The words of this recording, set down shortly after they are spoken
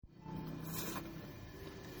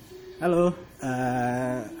Halo,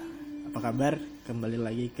 apa kabar? Kembali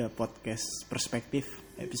lagi ke podcast Perspektif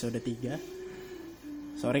episode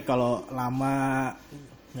 3. Sorry kalau lama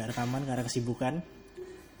nggak rekaman karena kesibukan.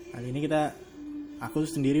 Kali ini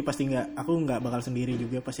aku nggak bakal sendiri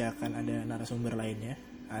juga, pasti akan ada narasumber lainnya.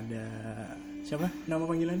 Ada siapa? Nama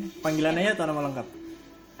panggilannya? Panggilan aja atau nama lengkap?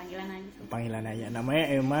 Panggilan aja. Namanya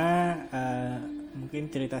Emma. Mungkin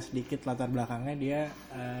cerita sedikit latar belakangnya, dia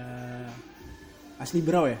asli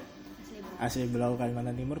Berau ya? Asli Berau,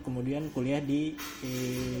 Kalimantan Timur, kemudian kuliah di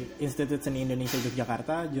Institut Seni Indonesia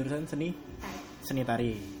Yogyakarta, jurusan seni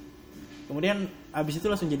tari. Kemudian abis itu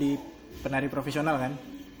langsung jadi penari profesional kan?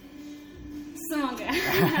 Semoga.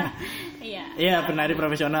 Iya, penari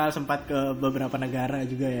profesional, sempat ke beberapa negara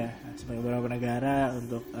juga ya. Sebagai beberapa negara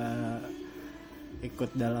untuk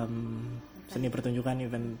ikut dalam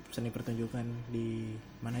event seni pertunjukan di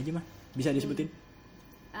mana aja mah? Bisa disebutin?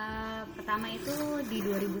 Pertama itu di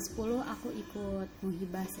 2010 aku ikut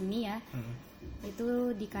Muhibah Seni ya.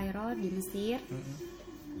 Itu di Kairo di Mesir.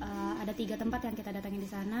 Ada 3 tempat yang kita datangin di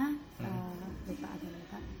sana. Lupa.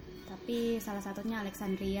 Tapi salah satunya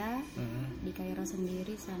Alexandria di Kairo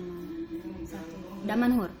sendiri, sama satu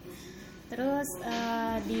Damanhur. Terus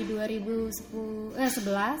di 2011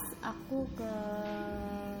 aku ke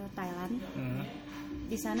Thailand.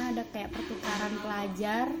 Di sana ada kayak pertukaran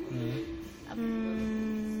pelajar.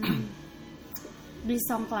 Di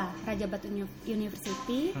Songkla, Raja Batu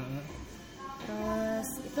University. Terus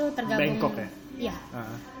itu tergabung Bangkok ya? Iya.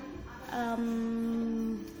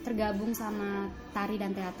 Tergabung sama tari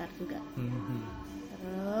dan teater juga.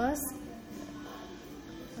 Terus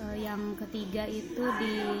yang ketiga itu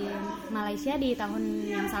di Malaysia di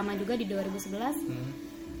tahun yang sama juga di 2011.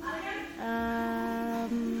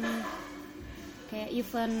 Kayak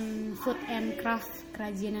event food and craft,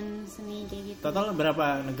 kerajinan seni kayak gitu. Total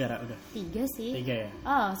berapa negara udah? 3 sih. 3 ya?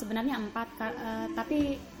 Oh, sebenarnya 4,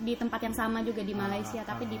 tapi di tempat yang sama juga di Malaysia,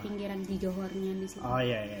 tapi di pinggiran di Johornya di situ. Oh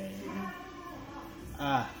iya.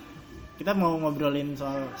 Kita mau ngobrolin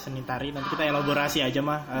soal seni tari, nanti kita elaborasi aja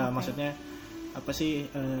mah. Okay. Maksudnya apa sih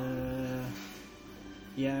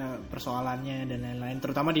ya persoalannya dan lain-lain,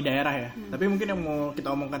 terutama di daerah ya. Tapi mungkin yang mau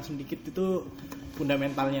kita omongkan sedikit itu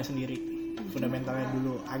fundamentalnya sendiri. Fundamentalnya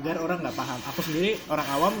dulu agar orang nggak paham. Aku sendiri orang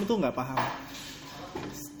awam itu nggak paham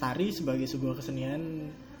tari sebagai sebuah kesenian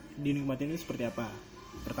dinikmatin itu seperti apa.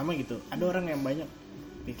 Pertama gitu, ada orang yang banyak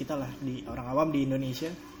ya kita lah, di orang awam di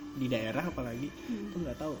Indonesia, di daerah apalagi itu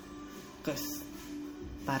nggak tahu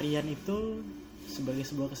tarian itu sebagai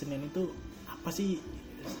sebuah kesenian itu apa sih,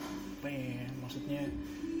 maksudnya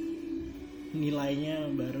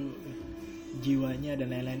nilainya, baru jiwanya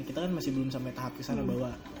dan lain-lain. Kita kan masih belum sampai tahap kesana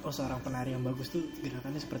bahwa seorang penari yang bagus tuh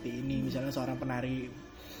gerakannya seperti ini. Misalnya seorang penari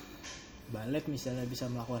balet misalnya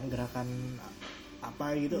bisa melakukan gerakan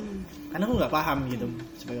apa gitu. Karena aku nggak paham gitu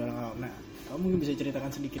sebagai orang awam. Nah, kamu mungkin bisa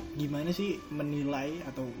ceritakan sedikit gimana sih menilai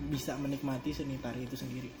atau bisa menikmati seni tari itu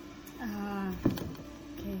sendiri?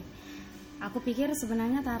 Oke. Aku pikir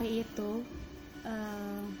sebenarnya tari itu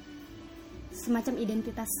semacam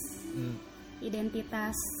identitas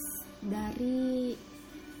dari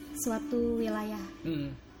suatu wilayah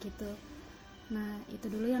gitu. Nah, itu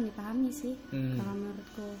dulu yang dipahami sih. Kalau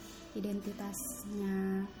menurutku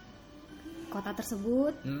identitasnya kota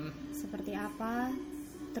tersebut seperti apa.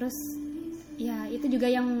 Terus ya itu juga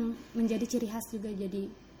yang menjadi ciri khas juga jadi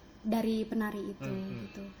dari penari itu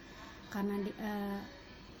gitu. Karena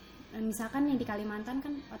misalkan nih di Kalimantan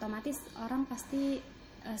kan otomatis orang pasti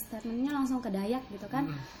statementnya langsung ke Dayak gitu kan.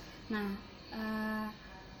 Nah,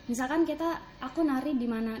 misalkan aku nari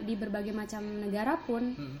di berbagai macam negara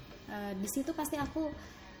pun, di situ pasti aku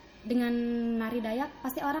dengan nari Dayak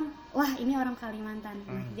pasti orang, wah ini orang Kalimantan.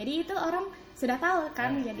 Jadi itu orang sudah tahu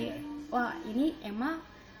kan, jadi wah ini Emma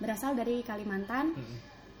berasal dari Kalimantan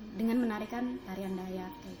dengan menarikan tarian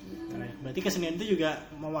Dayak kayak gitu. Berarti kesenian itu juga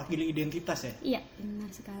mewakili identitas ya? Iya,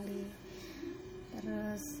 benar sekali.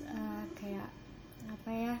 Terus kayak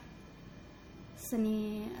apa ya,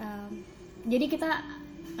 seni. Jadi kita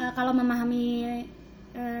kalau memahami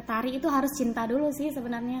tari itu harus cinta dulu sih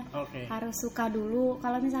sebenarnya. Harus suka dulu.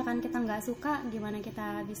 Kalau misalkan kita nggak suka, gimana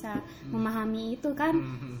kita bisa memahami itu kan?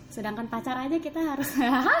 Sedangkan pacar aja kita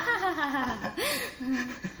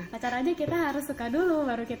harus suka dulu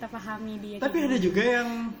baru kita pahami dia. Tapi ada juga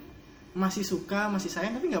yang masih suka, masih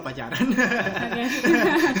sayang tapi nggak pacaran. Okay.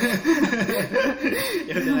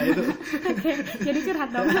 Ya udahlah itu. Okay. Jadi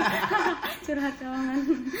curhat dong. Curhat dong.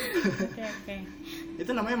 Oke.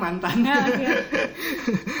 Itu namanya mantan. Okay.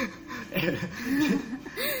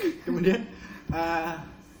 Kemudian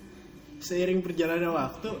seiring perjalanan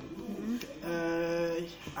waktu,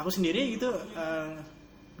 aku sendiri gitu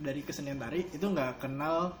dari kesenian tari itu nggak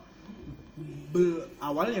kenal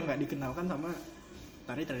awal yang nggak dikenalkan sama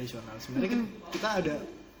tari tradisional. Sebenarnya kan kita ada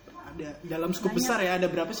dalam skup besar ya, ada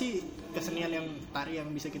berapa sih kesenian yang tari yang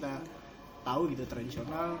bisa kita tahu gitu,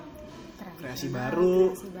 tradisional, kreasi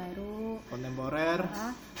baru, kontemporer.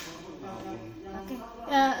 Oke.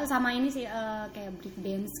 Sama ini sih kayak break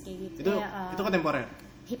dance kayak gitu. Itu kontemporer.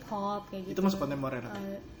 Hip hop kayak gitu. Itu masuk kontemporer.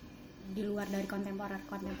 Di luar dari kontemporer.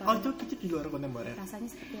 Oh, itu di luar kontemporer. Rasanya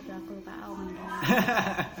seperti itu, aku lupa.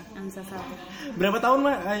 I'm so sorry. Berapa tahun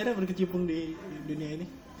Mbak akhirnya berkecimpung di dunia ini?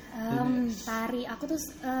 Tari, aku tuh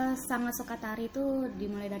sangat suka tari tuh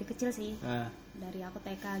dimulai dari kecil sih. Dari aku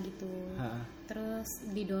TK gitu. Terus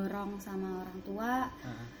didorong sama orang tua.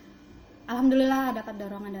 Alhamdulillah dapat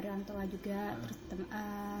dorongan dari orang tua juga, terus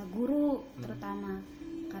guru terutama,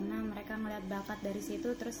 karena mereka ngeliat bakat dari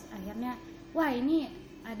situ. Terus akhirnya, wah ini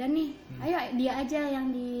ada nih, ayo dia aja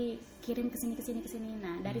yang dikirim kesini.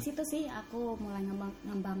 Nah dari situ sih aku mulai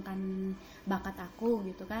ngembangkan bakat aku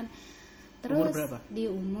gitu kan. Terus umur berapa? Di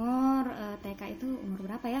umur TK itu umur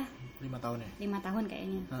berapa ya? 5 tahun ya? 5 tahun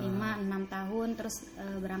kayaknya, 5-6 tahun. Terus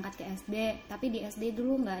berangkat ke SD, tapi di SD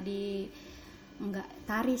dulu nggak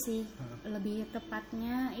tari sih, lebih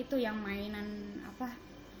tepatnya itu yang mainan apa,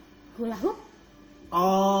 hula hoop.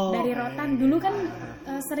 Dari rotan dulu kan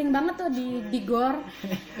sering banget tuh di gor.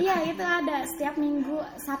 Iya itu ada setiap minggu,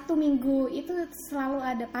 Sabtu Minggu itu selalu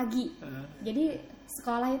ada pagi. Jadi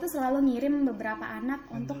sekolah itu selalu ngirim beberapa anak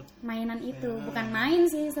untuk mainan itu. Bukan main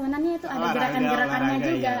sih sebenarnya, itu ada gerakan-gerakannya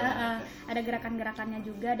juga. Ada gerakan-gerakannya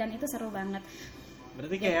juga, dan itu seru banget.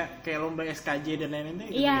 Berarti kayak lomba SKJ dan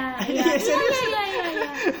lain-lain itu? Iya.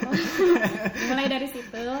 Mulai dari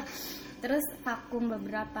situ. Terus vakum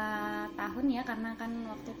beberapa tahun ya, karena kan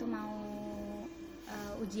waktu itu mau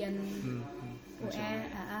ujian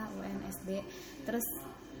UN SD. Terus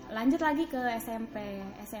lanjut lagi ke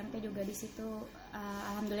SMP juga di situ.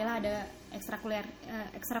 Alhamdulillah ada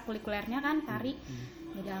ekstrakurikulernya kan, tari.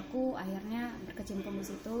 Jadi aku akhirnya berkecimpung di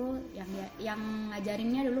situ. Yang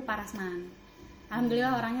ngajarinnya dulu Pak Rasman.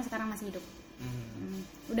 Alhamdulillah orangnya sekarang masih hidup.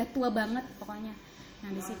 Udah tua banget pokoknya.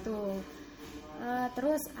 Nah di situ.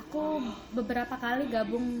 Terus aku beberapa kali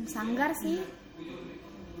gabung sanggar sih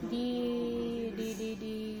di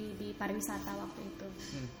pariwisata waktu itu.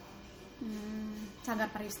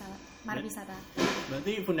 Sanggar pariwisata.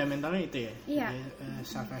 Berarti fundamentalnya itu ya? Iya.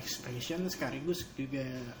 Self expression sekaligus juga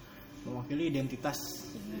mewakili identitas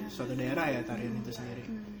suatu daerah ya, tarian itu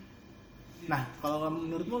sendiri. Nah, kalau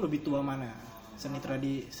menurutmu lebih tua mana?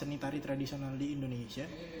 Seni tari tradisional di Indonesia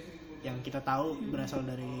yang kita tahu berasal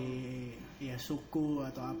dari ya suku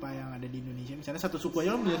atau apa yang ada di Indonesia. Misalnya satu suku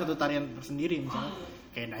aja punya satu tarian tersendiri, misalnya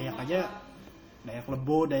kayak Dayak aja, Dayak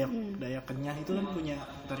Lebo, Dayak Kenyah itu kan punya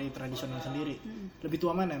tari tradisional sendiri. Lebih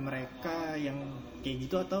tua mana, mereka yang kayak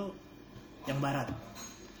gitu atau yang barat?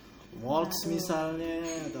 Waltz misalnya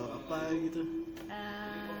atau apa gitu?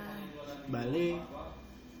 Balet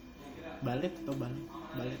atau balet?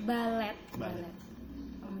 Balet.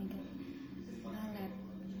 Oh my god. Balet.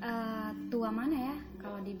 Tua mana ya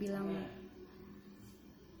kalau dibilang,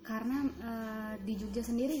 karena di Jogja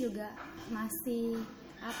sendiri juga masih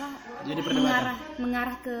jadi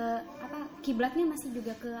mengarah ke kiblatnya masih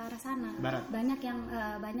juga ke arah sana. Barat.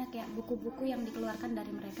 Banyak ya buku-buku yang dikeluarkan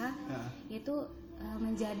dari mereka itu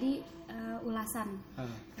menjadi ulasan.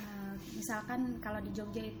 Misalkan kalau di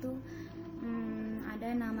Jogja itu ada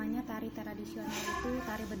namanya tari tradisional itu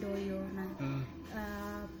tari bedoyo. Nah,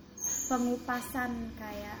 pengupasan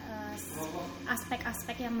kayak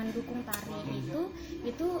aspek-aspek yang mendukung tari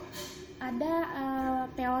itu ada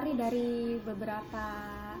teori dari beberapa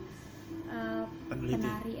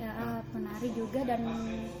penari juga, dan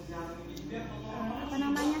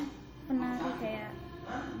penari kayak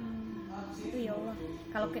itu ya Allah,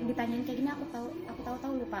 kalau ditanyain kayak gini aku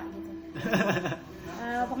tahu lupa gitu.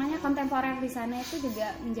 Pokoknya kontemporer di sana itu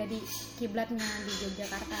juga menjadi kiblatnya di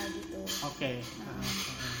Yogyakarta gitu. Oke.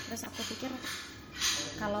 Terus aku pikir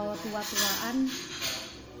kalau tua-tuaan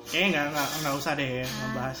kayaknya nggak usah deh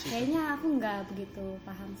membahas itu. Kayaknya aku nggak begitu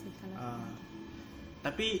paham sih kalau.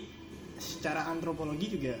 Tapi secara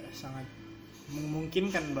antropologi juga sangat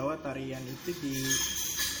memungkinkan bahwa tarian itu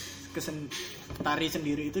tari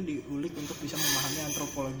sendiri itu diulik untuk bisa memahami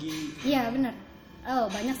antropologi. Iya benar. Oh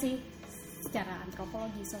banyak sih secara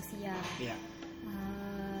antropologi sosial. Iya.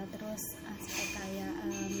 Terus aspek kayak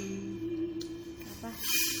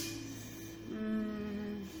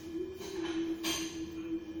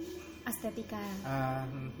estetika.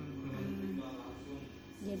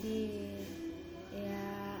 Jadi ya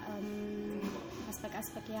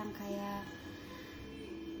aspek-aspek yang kayak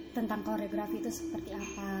tentang koreografi itu seperti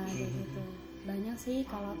apa gitu. Banyak sih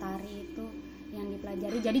kalau tari itu yang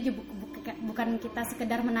dipelajari. Jadi bukan kita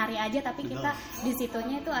sekedar menari aja, tapi kita di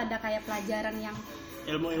situnya itu ada kayak pelajaran yang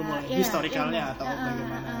ilmu historikalnya atau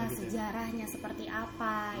bagaimana gitu. Sejarahnya seperti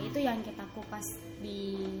apa, itu yang kita kupas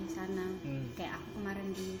di sana. Kayak aku kemarin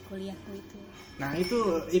di kuliahku itu. Nah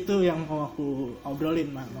itu yang mau aku obrolin,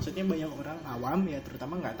 maksudnya banyak orang awam ya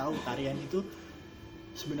terutama nggak tahu tarian itu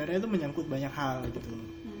sebenarnya itu menyangkut banyak hal gitu.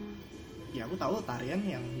 Ya aku tahu tarian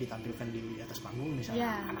yang ditampilkan di atas panggung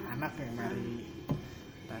misalnya anak-anak yang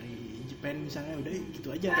tari Jepang misalnya udah gitu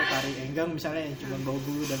aja, atau tari enggang misalnya yang cuma bau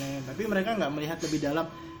bulu dan lain-lain, tapi mereka nggak melihat lebih dalam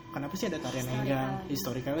kenapa sih ada tarian enggang,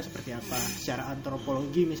 historikalnya seperti apa, secara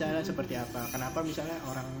antropologi misalnya seperti apa, kenapa misalnya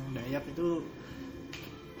orang Dayak itu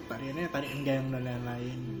tariannya tari enggang dan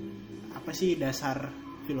lain-lain, apa sih dasar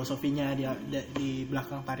filosofinya di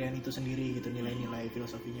belakang tarian itu sendiri gitu, nilai-nilai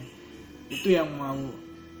filosofinya. Itu yang mau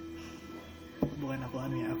bukan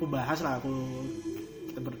aku bahas lah,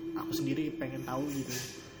 aku sendiri pengen tahu gitu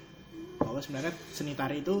bahwa sebenarnya seni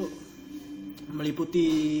tari itu meliputi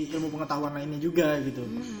ilmu pengetahuan lainnya juga gitu.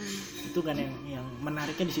 Itu kan yang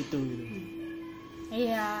menariknya di situ gitu.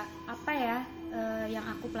 Iya, apa ya yang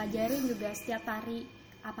aku pelajarin juga setiap tari,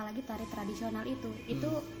 apalagi tari tradisional itu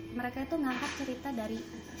mereka itu ngangkat cerita dari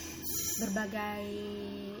berbagai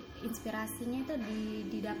inspirasinya itu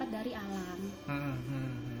didapat dari alam.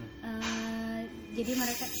 Jadi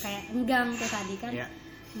mereka kayak enggang tuh tadi kan,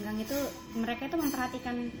 enggang itu mereka itu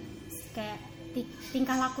memperhatikan kayak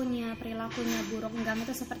tingkah lakunya, perilakunya burung enggang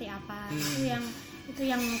itu seperti apa. Itu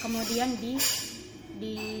yang kemudian di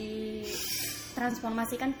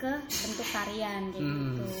transformasikan ke bentuk tarian kayak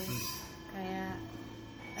gitu. Kayak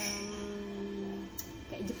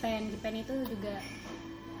Jepang itu juga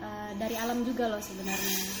dari alam juga loh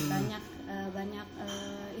sebenarnya. Banyak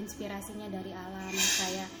inspirasinya dari alam.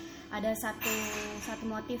 Kayak ada satu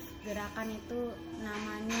motif gerakan itu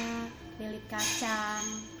namanya lilit kacang,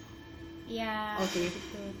 ya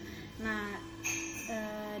gitu. Nah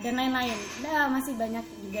dan lain-lain, masih banyak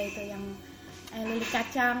juga itu yang lilit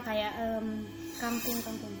kacang kayak kangkung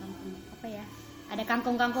apa ya? Ada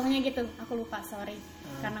kangkung-kangkungnya gitu. Aku lupa, sorry,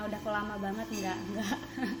 karena udah lama banget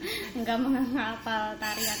nggak menghafal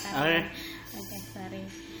tarian. Oke, sorry.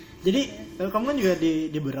 Jadi kamu kan juga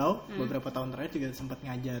di Berau beberapa tahun terakhir juga sempat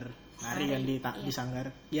ngajar nari kan di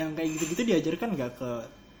Sanggar. Yang kayak gitu-gitu diajarkan nggak ke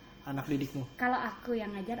anak didikmu? Kalau aku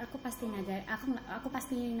yang ngajar, aku pasti ngajar. Aku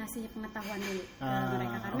pasti ngasih pengetahuan dulu ke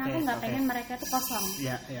mereka, karena aku nggak pengen mereka itu kosong.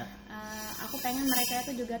 Iya. Aku pengen mereka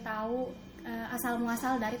itu juga tahu asal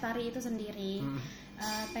muasal dari tari itu sendiri.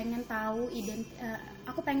 Pengen tahu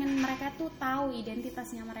aku pengen mereka tuh tahu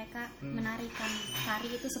identitasnya mereka menarikan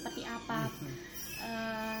tari itu seperti apa.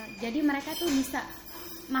 Jadi mereka tuh bisa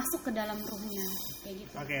masuk ke dalam ruhnya kayak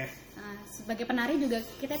gitu. Sebagai penari juga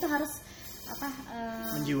kita itu harus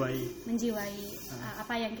menjiwai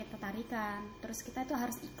apa yang kita tarikan. Terus kita itu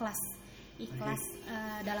harus ikhlas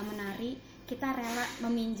dalam menari. Kita rela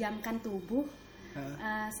meminjamkan tubuh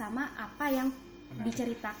sama apa yang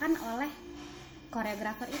diceritakan oleh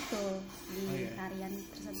koreografer itu di tarian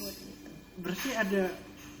tersebut gitu. Berarti ada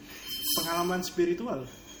pengalaman spiritual,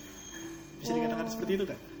 bisa dikatakan seperti itu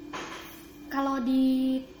kan? Kalau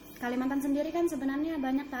di Kalimantan sendiri kan sebenarnya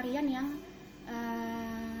banyak tarian yang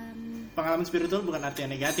pengalaman spiritual bukan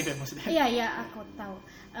artinya negatif ya maksudnya? Iya aku tahu.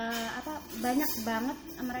 Banyak banget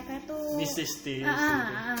mereka itu mistis,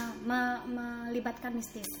 melibatkan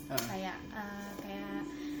mistis, kayak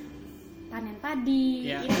panen padi.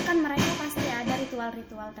 Itu kan mereka pasti ada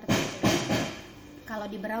ritual-ritual tertentu. Kalau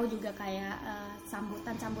di Berau juga kayak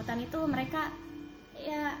sambutan itu mereka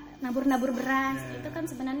ya nabur beras. Itu kan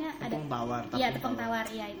sebenarnya tepung tawar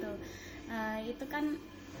itu. Itu kan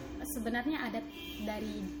sebenarnya adat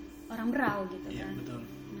dari orang Berau gitu kan. Betul.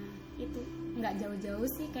 Nah, itu nggak jauh-jauh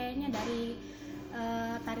sih kayaknya dari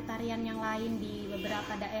tari-tarian yang lain di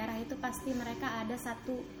beberapa daerah. Itu pasti mereka ada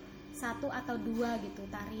satu atau dua gitu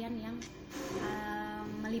tarian yang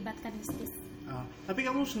melibatkan mistis. Tapi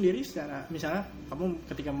kamu sendiri secara misalnya kamu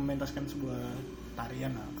ketika mementaskan sebuah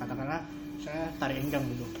tarian, katakanlah saya tari enggang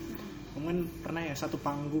gitu, kamu kan pernah ya satu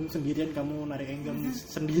panggung sendirian kamu nari enggang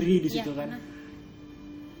sendiri di situ kan?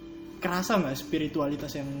 Kerasa nggak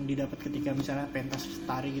spiritualitas yang didapat ketika misalnya pentas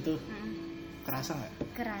tari gitu? Kerasa nggak?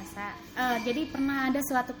 Kerasa. Jadi pernah ada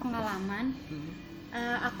suatu pengalaman,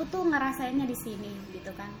 aku tuh ngerasainnya di sini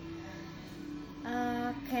gitu kan.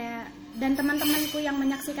 Kayak dan teman-temanku yang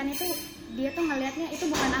menyaksikan itu dia tuh ngelihatnya itu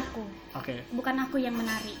bukan aku, bukan aku yang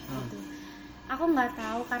menari gitu. Aku nggak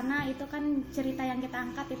tahu karena itu kan cerita yang kita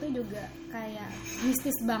angkat itu juga kayak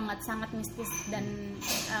mistis banget, sangat mistis dan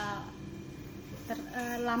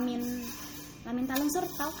lamin Lamin Talungsur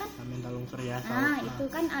tahu kan? Lamin Talungsur ya. Nah itu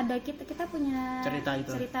kan ada kita punya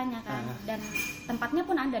ceritanya kan, dan tempatnya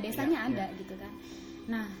pun ada, desanya ada gitu kan.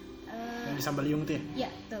 Nah yang di Sambaliung tuh ya? Iya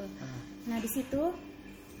tuh. Nah di situ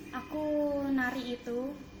aku nari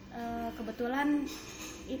itu kebetulan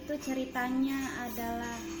itu ceritanya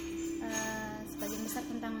adalah sebagian besar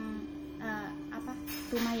tentang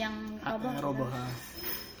rumah yang roboh.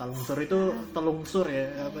 Talungsur itu telungsur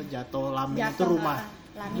ya, jatuh, lamin itu rumah.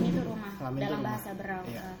 Lamin itu rumah lamin dalam itu bahasa Berau.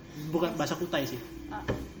 Iya. Bukan bahasa Kutai sih.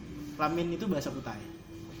 Lamin itu bahasa Kutai.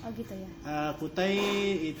 Oh gitu ya. Kutai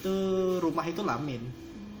itu rumah itu lamin.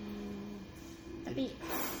 Tapi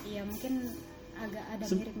ya mungkin agak ada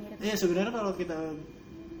mirip-mirip. Iya sebenarnya kalau kita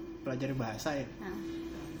pelajari bahasa ya.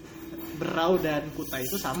 Berau dan Kutai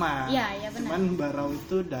itu sama. Iya benar. Cuman Berau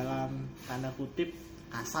itu dalam tanda kutip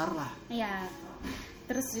kasar lah. Iya.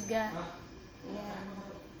 Terus juga ya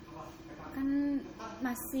kan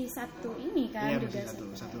masih satu ini kan, iya, juga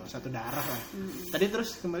satu darah lah. Tadi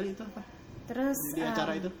terus kembali itu apa? Terus di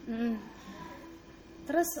acara itu.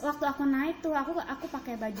 Terus waktu aku naik tuh aku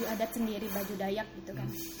pakai baju adat sendiri, baju Dayak gitu kan.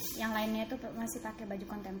 Yang lainnya itu masih pakai baju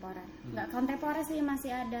kontemporer. Nggak kontemporer sih,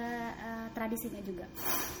 masih ada tradisinya juga.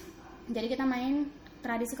 Jadi kita main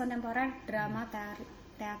tradisi kontemporer, drama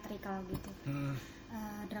teatrikal gitu.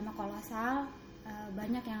 Drama kolosal,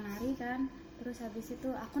 banyak yang nari kan. Terus habis itu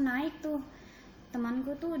aku naik tuh,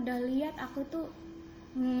 temanku tuh udah lihat aku tuh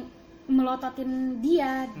melototin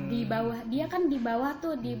dia di bawah. Dia kan di bawah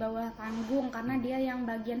tuh, di bawah panggung, karena dia yang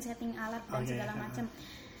bagian setting alat dan segala macam.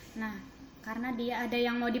 Nah karena dia ada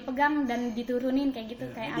yang mau dipegang dan diturunin kayak gitu,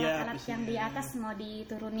 kayak alat-alat yang di atas mau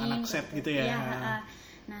diturunin. Anak set gitu ya.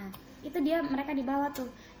 Nah itu mereka di bawah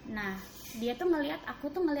tuh. Nah dia tuh aku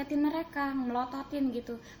tuh ngeliatin mereka melototin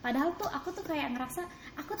gitu. Padahal tuh aku tuh kayak ngerasa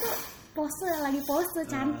aku tuh lagi pose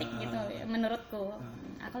cantik gitu menurutku.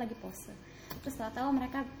 Aku lagi pose. Terus tahu-tahu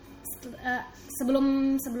mereka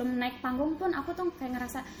sebelum naik panggung pun aku tuh kayak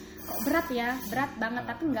ngerasa kok berat banget,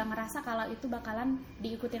 tapi nggak ngerasa kalau itu bakalan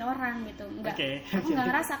diikutin orang gitu. Aku nggak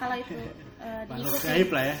ngerasa kalau itu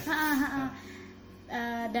diikutin. Lah ya.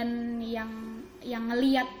 Dan yang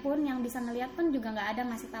ngelihat pun, yang bisa ngelihat pun juga nggak ada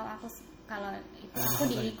ngasih tahu aku kalau itu aku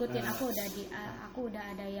diikutin. Aku udah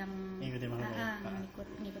ada yang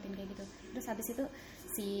ngikutin kayak gitu. Terus habis itu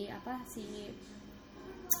si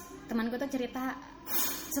temanku tuh cerita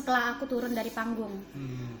setelah aku turun dari panggung.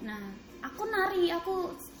 Nah aku nari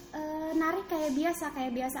kayak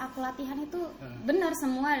biasa aku latihan itu benar,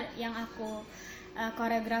 semua yang aku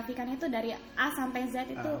koreografikan itu dari A sampai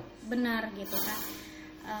Z itu benar gitu kan.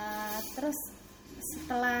 Terus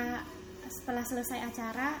setelah selesai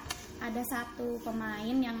acara ada satu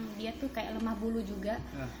pemain yang dia tuh kayak lemah bulu juga.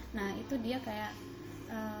 Nah itu dia kayak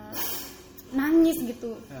nangis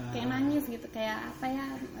gitu, kayak apa ya,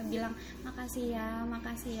 bilang makasih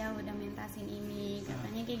ya udah mentasin ini,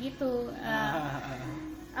 katanya kayak gitu.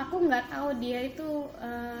 Aku nggak tahu dia itu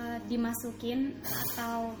dimasukin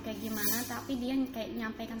atau kayak gimana, tapi dia kayak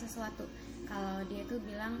nyampaikan sesuatu. Kalau dia tuh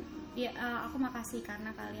bilang, aku makasih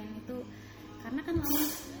karena kalian itu, karena kan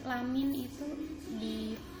lamin itu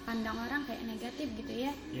dipandang orang kayak negatif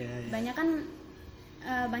gitu ya. Banyak kan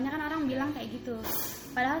orang bilang kayak gitu.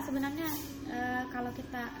 Padahal sebenarnya kalau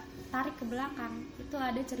kita tarik ke belakang itu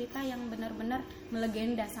ada cerita yang benar-benar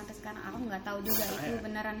melegenda sampai sekarang. Aku nggak tahu juga itu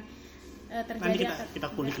beneran terjadi. Nanti kita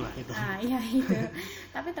kulik lah itu. Iya itu.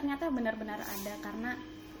 Tapi ternyata benar-benar ada, karena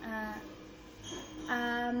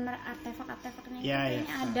artefak-artefaknya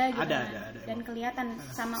kayaknya ada gitu. Ada. Dan kelihatan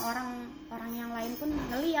sama orang yang lain pun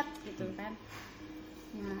ngelihat gitu kan.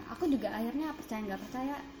 Nah aku juga akhirnya percaya nggak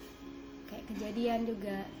percaya kayak kejadian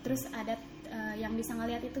juga. Terus ada yang bisa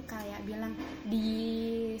ngelihat itu kayak bilang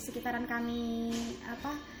di sekitaran kami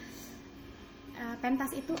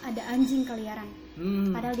pentas itu ada anjing keliaran.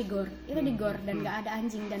 Padahal di gor dan nggak ada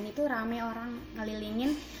anjing, dan itu rame orang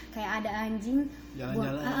ngelilingin kayak ada anjing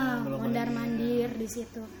mondar mandir di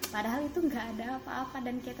situ. Padahal itu nggak ada apa-apa,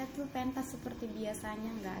 dan kita tuh pentas seperti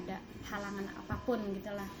biasanya, nggak ada halangan apapun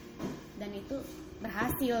gitulah, dan itu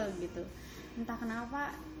berhasil gitu. Entah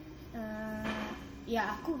kenapa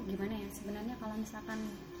ya aku gimana ya sebenarnya, kalau misalkan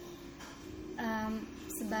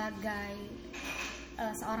sebagai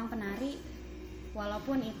seorang penari,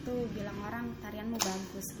 walaupun itu bilang orang tarianmu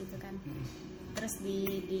bagus gitu kan, terus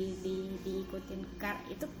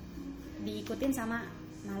diikutin sama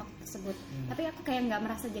makhluk tersebut, tapi aku kayak nggak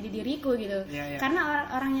merasa jadi diriku gitu. Karena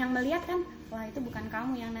orang yang melihat kan, wah itu bukan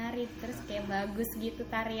kamu yang nari, terus kayak bagus gitu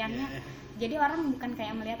tariannya. Jadi orang bukan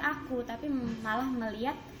kayak melihat aku, tapi malah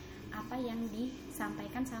melihat apa yang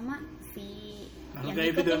disampaikan sama si Nah, yang kayak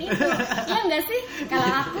ikutin gitu. itu. Iya enggak sih? Kalau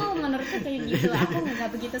aku menurutku kayak gitu, aku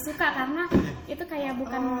nggak begitu suka karena itu kayak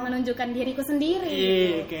bukan menunjukkan diriku sendiri.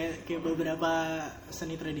 Iya, kayak beberapa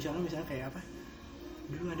seni tradisional misalnya kayak apa?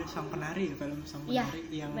 Dulu ada Sang Penari, film Sang Iya, Penari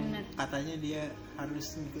yang bener. katanya dia harus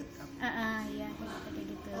ngikut apa? Iya kayak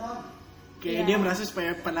gitu. Kayak Iya. dia merasa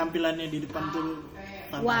supaya penampilannya di depan tuh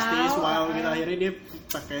fantastis, wow gitu. Akhirnya dia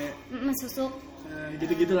pakai Susuk.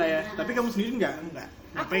 gitu-gitu lah ya. Tapi kamu sendiri nggak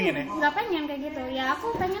Aku pengen ya? nggak pengen kayak gitu. Ya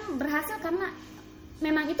aku pengen berhasil karena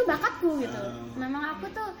memang itu bakatku gitu. Memang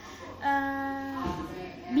aku tuh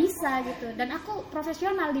bisa gitu. Dan aku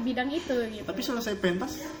profesional di bidang itu gitu. Tapi selesai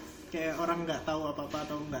pentas kayak orang nggak tahu apa-apa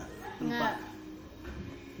atau nggak lupa Nggak.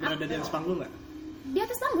 berada di atas panggung nggak? Di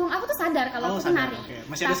atas panggung aku tuh sadar kalau aku tuh sadar, nari. okay.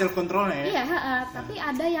 Masih ada self controlnya ya? Iya, tapi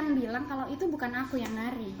ada yang bilang kalau itu bukan aku yang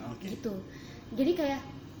nari, gitu. Jadi kayak,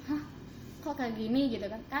 hah, kok kayak gini gitu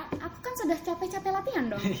kan? Aku kan sudah capek-capek latihan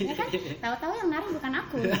dong, ya kan? Tahu-tahu yang nari bukan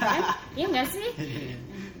aku, gitu kan? Iya nggak sih?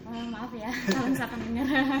 Oh, maaf ya, kalau misalkan dengar.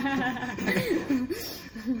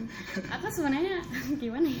 Aku sebenarnya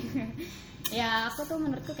gimana ya? Ya aku tuh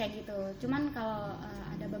menurutku kayak gitu. Cuman kalau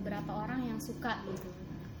ada beberapa orang yang suka gitu,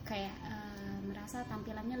 kayak merasa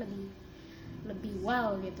tampilannya lebih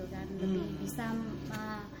wow gitu kan, lebih bisa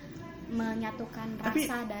menyatukan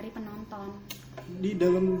rasa dari penonton. Di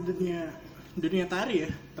dalam dunia tari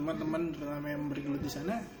ya, teman-teman yang bergelut di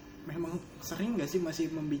sana memang sering nggak sih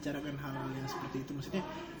masih membicarakan hal-hal yang seperti itu? Maksudnya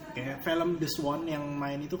kayak film The Swan yang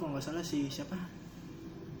main itu kalau nggak salah si siapa?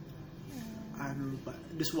 Aduh lupa.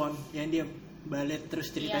 The Swan yang dia balet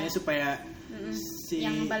terus ceritanya supaya si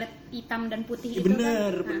yang balet hitam dan putih itu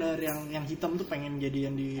bener kan? yang hitam tuh pengen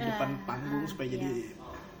jadi yang di depan panggung supaya jadi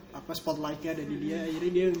apa spotlightnya ada di dia,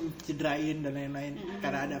 akhirnya dia cederain dan lain-lain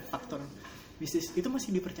karena ada faktor bisnis. Itu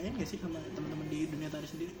masih dipercaya nggak sih sama teman-teman di dunia tari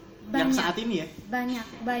sendiri? Banyak, yang saat ini ya? Banyak.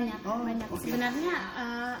 Okay. Sebenarnya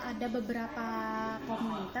ada beberapa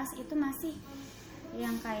komunitas itu masih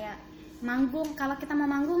yang kayak manggung, kalau kita mau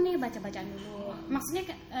manggung nih baca-bacaan dulu. Maksudnya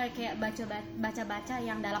kayak baca-baca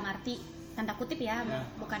yang dalam arti tanda kutip ya,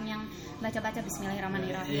 bukan yang baca-baca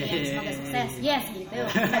Bismillahirrahmanirrahim semoga sukses, yes gitu.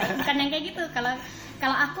 Bukan yang kayak gitu.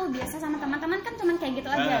 Kalau aku biasa sama teman-teman kan cuman kayak gitu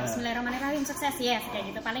aja, Bismillahirrahmanirrahim sukses, yes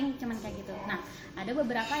kayak gitu. Paling cuman kayak gitu. Nah, ada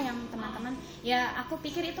beberapa yang teman-teman ya aku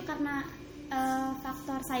pikir itu karena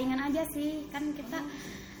faktor saingan aja sih. Kan kita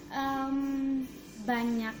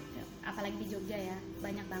banyak, apalagi di Jogja ya,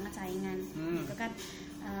 banyak banget saingan. Itu kan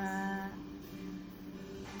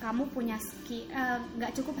kamu punya skill,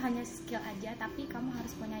 nggak cukup hanya skill aja, tapi kamu harus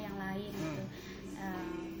punya yang lain gitu.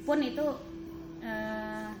 Pun itu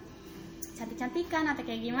cantik-cantikan atau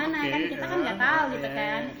kayak gimana kan kita kan nggak tahu gitu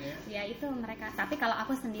kan. Ya itu mereka. Tapi kalau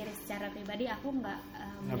aku sendiri secara pribadi aku nggak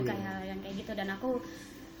menyukai hal yang kayak gitu, dan aku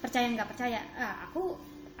percaya nggak percaya, aku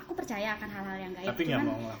percaya akan hal-hal yang gaib. Tapi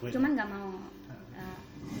cuman nggak mau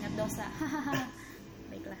ingat dosa.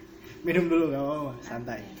 Baiklah. Minum dulu nggak apa-apa,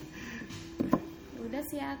 santai. Udah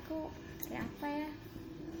sih aku kayak apa ya,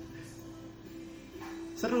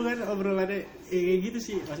 seru kan obrolannya kayak gitu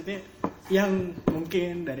sih. Maksudnya yang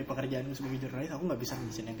mungkin dari pekerjaanku sebagai jurnalis aku nggak bisa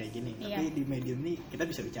ngebisin yang kayak gini, tapi di medium ini kita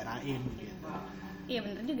bisa bicarain gitu. Iya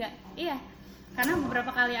bener juga, iya, karena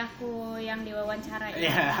beberapa kali aku yang diwawancara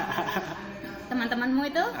teman-temanmu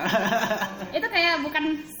itu kayak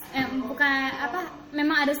bukan apa,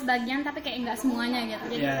 memang ada sebagian tapi kayak nggak semuanya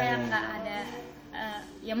gitu. Jadi kayak nggak ada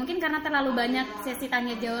ya mungkin karena terlalu banyak sesi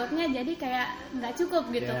tanya jawabnya, jadi kayak nggak cukup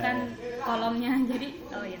gitu kan kolomnya. Jadi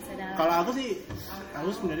ya sudah. Kalau aku sih,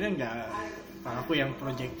 aku sebenarnya nggak, kalau aku yang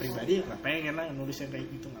project pribadi nggak pengen lah nulis yang kayak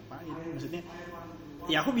gitu, ngapain? Maksudnya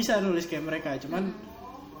ya aku bisa nulis kayak mereka, cuman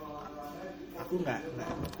aku nggak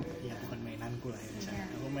ya bukan mainanku lah ya misalnya.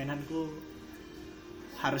 Aku mainanku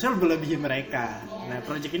harusnya lebih mereka. Nah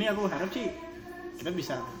project ini aku harap sih kita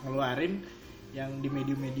bisa ngeluarin yang di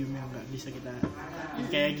medium-medium yang nggak bisa kita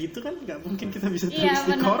kayak gitu kan, nggak mungkin kita bisa tulis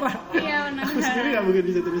di koran. Iya benar. Aku sendiri nggak mungkin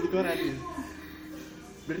bisa tulis di koran gitu.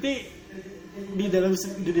 Berarti di dalam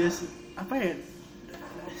dunia apa ya,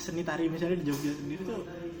 seni tari misalnya di Jogja sendiri tuh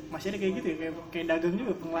masih ada kayak gitu ya, kayak dagang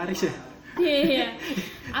juga, penglaris ya. Iya.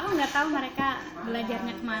 Aku nggak tahu mereka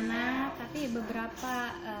belajarnya kemana, tapi beberapa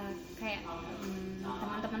kayak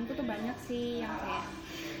teman-temanku tuh banyak sih yang kayak,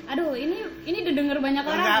 aduh ini didengar banyak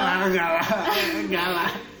orang. Enggak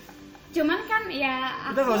lah. Cuman kan ya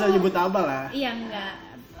Kita nggak usah nyebut abal lah. Iya enggak.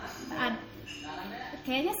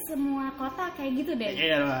 Kayaknya semua kota kayak gitu deh.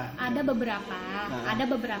 Iya lah. Ada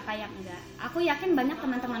beberapa yang enggak. Aku yakin banyak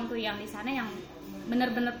teman-temanku yang di sana yang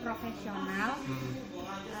benar-benar profesional,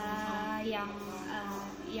 yang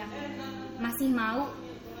masih mau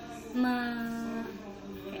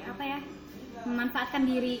kayak apa ya, memanfaatkan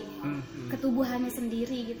diri, ketubuhannya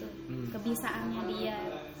sendiri gitu, kebiasaannya dia,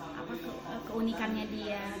 keunikannya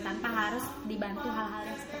dia, tanpa harus dibantu hal-hal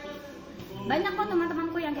yang seperti itu. Banyak kok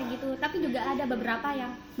teman-temanku yang kayak gitu, tapi juga ada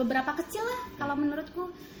beberapa kecil lah kalau menurutku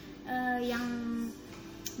yang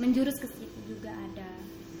menjurus ke situ juga ada.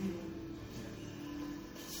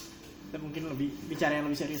 Kita mungkin lebih bicara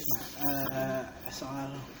yang lebih serius,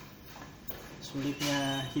 soal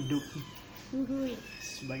sulitnya hidup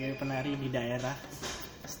sebagai penari di daerah,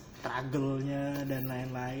 struggle-nya dan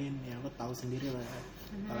lain-lain. Ya aku tahu sendiri lah.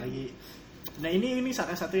 Apalagi, nah ini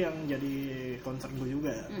salah satu yang jadi concern gue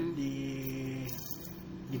juga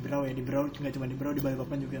di Berau ya. Di Berau nggak cuma di Berau, di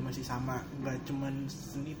Balikpapan juga masih sama. Nggak cuma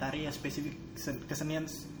seni tari yang spesifik, kesenian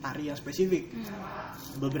tari yang spesifik.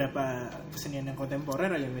 Beberapa kesenian yang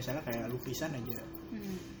kontemporer aja, misalnya kayak lukisan aja.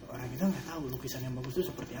 Orang kita nggak tahu lukisan yang bagus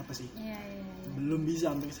itu seperti apa sih. Belum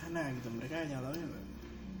bisa sampai ke sana gitu. Mereka hanya tahu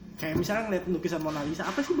kayak misalnya ngeliat lukisan Mona Lisa,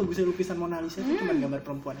 apa sih bagusnya lukisan Mona Lisa itu cuma gambar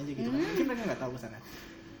perempuan aja gitu kan. Mungkin mereka nggak tahu ke sana.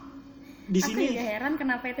 Di sini aku juga heran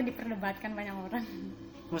kenapa itu diperdebatkan banyak orang.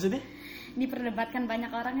 Maksudnya? Diperdebatkan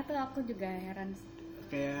banyak orang itu aku juga heran.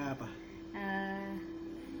 Kayak apa?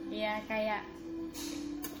 Ya kayak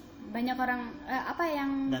banyak orang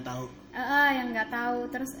yang nggak tahu. Yang nggak tahu,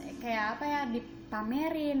 terus kayak apa ya,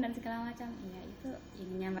 dipamerin dan segala macam. Ya itu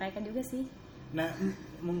ininya mereka juga sih. Nah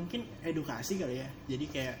mungkin edukasi kali ya. Jadi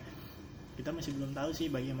kayak kita masih belum tahu sih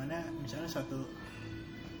bagaimana misalnya suatu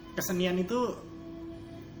kesenian itu,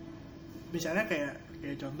 misalnya kayak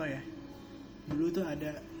contoh ya, dulu tuh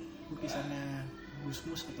ada lukisannya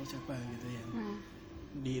Gusmus atau siapa gitu ya,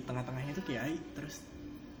 di tengah-tengahnya itu kiai, terus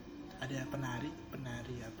ada penari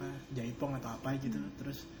apa jaipong atau apa gitu,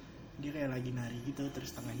 terus dia kayak lagi nari gitu,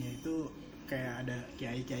 terus tengahnya itu kayak ada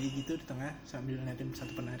kiai gitu di tengah sambil ngeliatin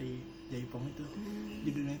satu penari jaipong itu.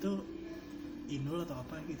 Judulnya itu Inul atau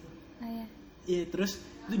apa gitu. Iya, terus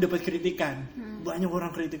itu dapat kritikan. Banyak orang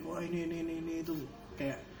kritik, wah ini itu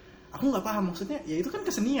kayak aku nggak paham maksudnya. Ya itu kan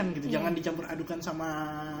kesenian gitu, jangan dicampur adukan sama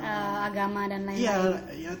agama dan lain-lain.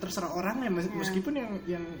 Iya, terserah orang ya, meskipun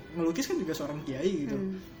yang ngelukis kan juga seorang kiai gitu.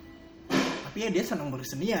 Tapi ya dia senang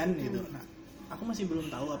bersenian gitu. Nah, aku masih belum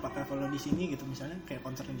tahu apakah kalau di sini gitu, misalnya kayak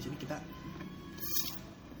konser di sini, kita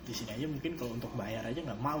di sini aja mungkin kalau untuk bayar aja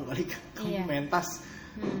nggak mau kali. Kamu pentas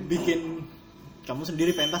bikin, kamu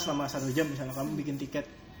sendiri pentas selama 1 jam misalnya, kamu bikin tiket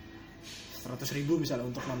 100.000 misalnya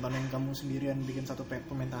untuk nontonin kamu sendirian bikin satu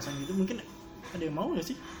pementasan gitu, mungkin ada yang mau nggak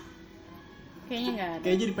sih? Kayaknya nggak ada.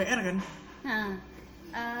 Kayak jadi PR kan? Nah,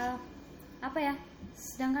 apa ya?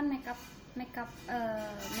 Sedangkan makeup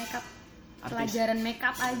pelajaran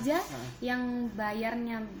makeup aja yang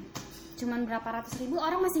bayarnya cuman berapa ratus ribu,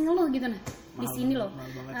 orang masih ngeluh gitu nah. Di sini loh,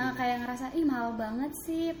 kayak ngerasa mahal banget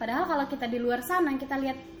sih. Padahal kalau kita di luar sana, kita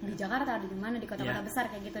lihat di Jakarta, di mana, di kota-kota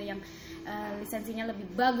besar kayak gitu yang lisensinya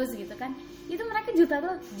lebih bagus gitu kan, itu mereka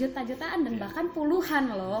juta-jutaan dan bahkan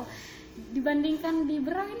puluhan loh. Dibandingkan di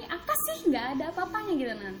Berau ini apa sih, nggak ada apa-apanya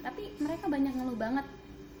gitu nah. Tapi mereka banyak ngeluh banget.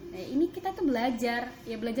 Ini kita tuh belajar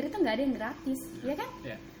itu nggak ada yang gratis, ya kan?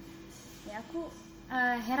 Ya aku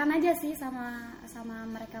heran aja sih sama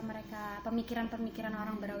mereka pemikiran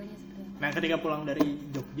orang Berau ini seperti itu. Nah ketika pulang dari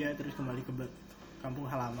Jogja terus kembali ke kampung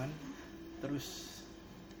halaman, terus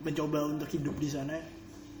mencoba untuk hidup di sana,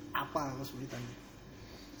 apa kesulitannya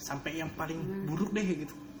sampai yang paling buruk deh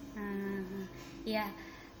gitu? Ya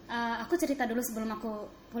aku cerita dulu sebelum aku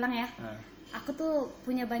pulang ya. Aku tuh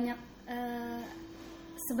punya banyak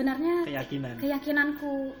sebenarnya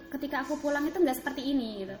keyakinanku ketika aku pulang itu nggak seperti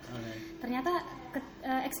ini gitu. Ternyata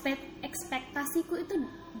ekspektasiku itu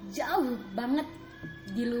jauh banget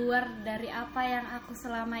di luar dari apa yang aku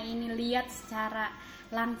selama ini lihat secara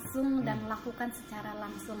langsung dan lakukan secara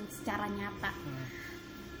langsung, secara nyata.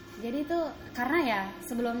 Jadi itu karena ya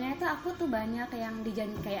sebelumnya itu aku tuh banyak yang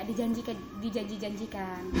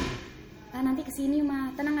dijanjikan. Nanti kesini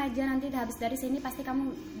mah tenang aja, nanti habis dari sini pasti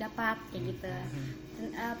kamu dapat kayak gitu.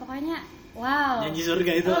 Pokoknya wow. Janji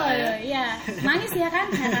surga itu lah ya. Iya, manis ya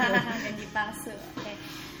kan? Janji palsu. Oke.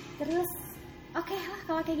 Terus oke lah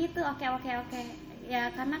kalau kayak gitu. Oke. Ya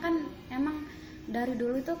karena kan emang dari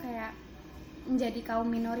dulu tuh kayak menjadi kaum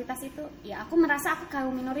minoritas itu, ya aku merasa aku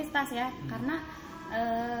kaum minoritas ya, karena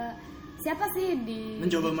siapa sih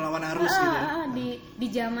mencoba melawan arus gitu. Di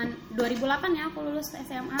zaman 2008 ya aku lulus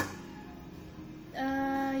SMA,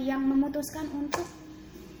 yang memutuskan untuk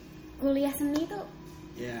kuliah seni itu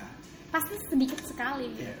pasti sedikit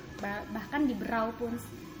sekali gitu. Bahkan di Berau pun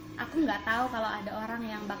aku nggak tahu kalau ada orang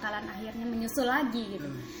yang bakalan akhirnya menyusul lagi gitu.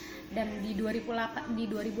 Dan di 2008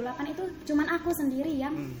 itu cuman aku sendiri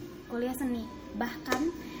yang kuliah seni. Bahkan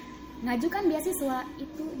ngajukan beasiswa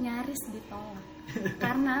itu nyaris ditolak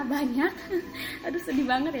karena banyak aduh sedih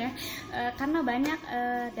banget ya, karena banyak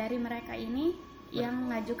dari mereka ini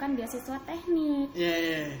yang ngajukan beasiswa teknik,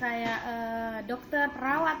 kayak dokter,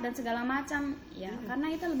 perawat dan segala macam ya,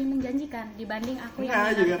 karena itu lebih menjanjikan dibanding aku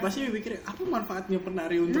yang juga pasti mikir apa manfaatnya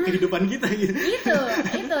penari untuk kehidupan kita gitu.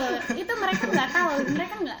 Itu mereka nggak tahu,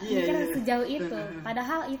 mereka nggak mikir sejauh itu,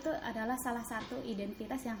 padahal itu adalah salah satu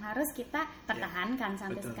identitas yang harus kita pertahankan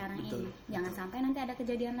sampai sekarang ini. Jangan sampai nanti ada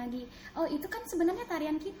kejadian lagi, oh itu kan sebenarnya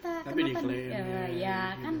tarian kita, tapi kenapa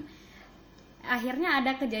kan akhirnya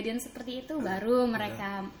ada kejadian seperti itu, baru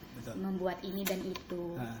mereka membuat ini dan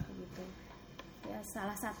itu gitu. Ya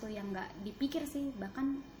salah satu yang nggak dipikir sih,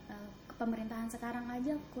 bahkan pemerintahan sekarang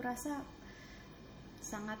aja kurasa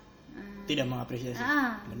sangat tidak mengapresiasi.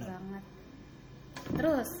 Benar banget.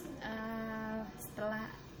 Terus setelah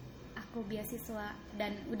aku beasiswa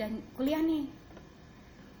dan udah kuliah nih,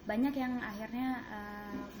 banyak yang akhirnya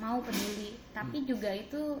mau peduli, tapi juga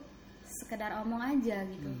itu sekedar omong aja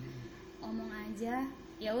gitu. Omong aja,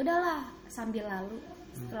 ya udahlah sambil lalu.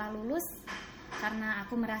 Setelah lulus, karena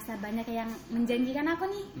aku merasa banyak yang menjanjikan aku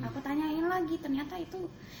nih, aku tanyain lagi, ternyata itu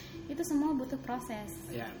semua butuh proses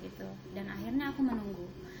gitu. Dan akhirnya aku menunggu.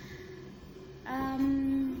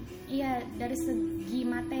 Iya, dari segi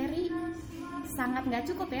materi sangat nggak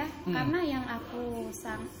cukup ya, karena yang aku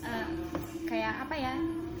kayak apa ya,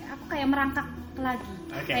 aku kayak merangkak lagi,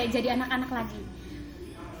 kayak jadi anak-anak lagi,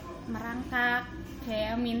 merangkak.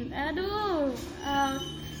 Kayak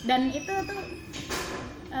dan itu tuh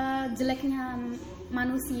jeleknya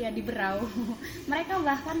manusia di Berau. Mereka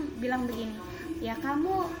bahkan bilang begini, ya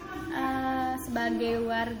kamu sebagai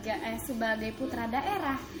warga sebagai putra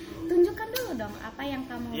daerah, tunjukkan dulu dong apa yang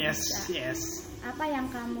kamu bisa, apa yang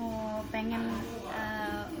kamu pengen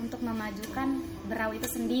untuk memajukan Berau itu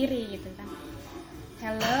sendiri gitu kan.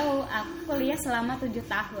 Hello, aku kuliah selama 7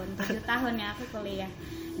 tahun ya aku kuliah.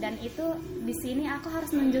 Dan itu di sini aku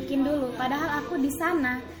harus nunjukin dulu, padahal aku di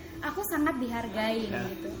sana aku sangat dihargai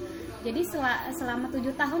gitu. Jadi selama 7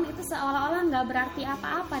 tahun itu seolah-olah nggak berarti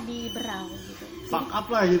apa-apa di Berau gitu. Fuck up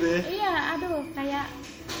lah gitu ya. Iya, aduh, kayak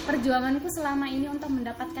perjuanganku selama ini untuk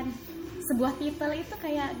mendapatkan sebuah titel itu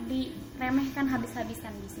kayak diremehkan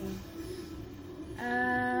habis-habisan di sini.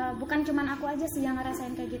 Bukan cuman aku aja sih yang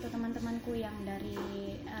ngerasain kayak gitu, teman-temanku yang dari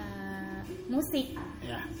musik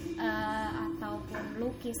ataupun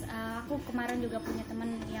lukis. Aku kemarin juga punya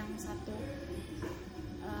teman yang satu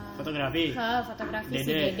fotografi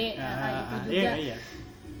si Dede itu juga.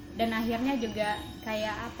 Dan akhirnya juga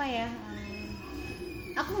kayak apa ya,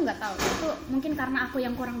 aku nggak tahu itu mungkin karena aku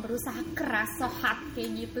yang kurang berusaha keras, sohat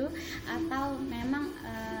kayak gitu, atau memang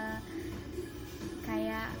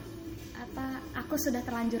kayak apa, aku sudah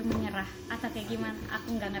terlanjur menyerah atau kayak gimana,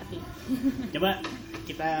 aku nggak ngerti. Coba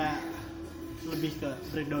kita lebih ke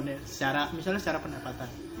breakdown ya, misalnya secara pendapatan.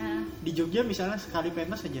 Di Jogja misalnya sekali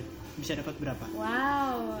pentas aja bisa dapat berapa?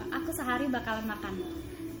 Wow, aku sehari bakalan makan.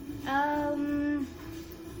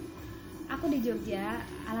 Aku di Jogja,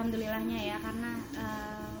 alhamdulillahnya ya, karena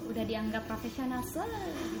udah dianggap profesional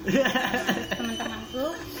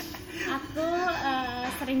teman-temanku. Aku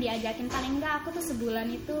sering diajakin, paling enggak aku tuh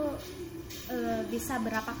sebulan itu bisa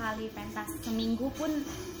berapa kali pentas, seminggu pun.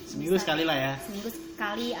 Seminggu bisa, sekali lah ya. Seminggu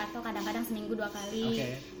sekali atau kadang-kadang seminggu 2 kali,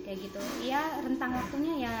 kayak gitu. Ya rentang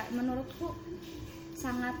waktunya ya menurutku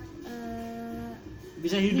sangat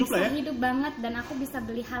bisa hidup lah ya. Bisa hidup banget, dan aku bisa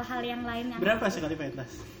beli hal-hal yang lain. Berapa sekali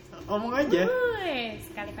pentas? Omong aja.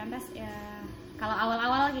 Sekali pentas ya, kalau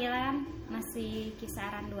awal-awal kan masih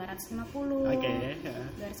kisaran 250.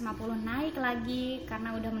 250 naik lagi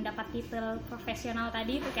karena udah mendapat titel profesional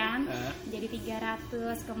tadi itu kan. Jadi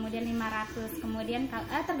 300, kemudian 500, kemudian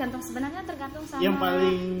tergantung sebenarnya sama yang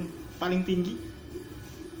paling tinggi.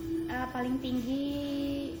 Paling tinggi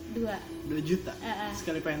 2 juta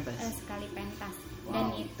sekali pentas. Sekali pentas. Wow. Dan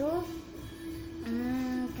itu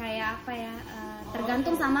kayak apa ya,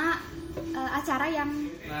 tergantung sama acara yang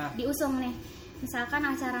diusung nih. Misalkan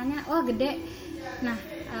acaranya gede, nah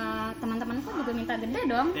teman-temanku juga minta gede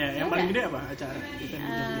dong. Yang paling gede apa acara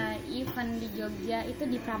event di Jogja itu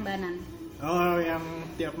di Prambanan. Oh, yang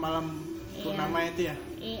tiap malam purnama itu ya?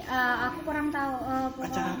 Aku kurang tahu.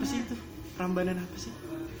 Acara apa sih itu? Prambanan apa sih?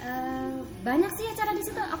 Banyak sih acara di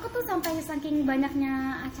situ. Aku tuh sampai saking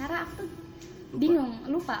banyaknya acara, aku tuh bingung,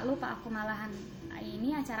 lupa aku malahan.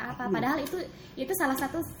 Ini acara apa? Padahal itu salah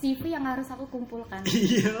satu CV yang harus aku kumpulkan.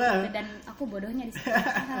 Iyalah. Dan aku bodohnya di situ.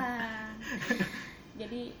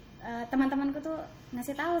 Jadi teman-temanku tuh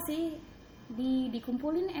ngasih tahu sih,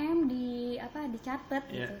 dikumpulin dicatat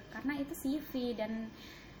gitu. Karena itu CV dan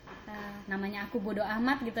namanya aku bodoh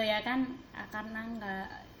amat gitu ya kan, karena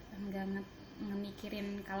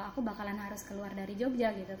ngemikirin kalau aku bakalan harus keluar dari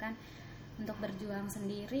Jogja gitu kan untuk berjuang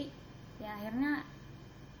sendiri. Ya akhirnya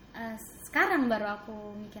sekarang baru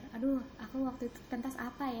aku mikir, aduh aku waktu itu pentas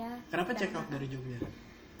apa ya. Kenapa check out dari Jogja?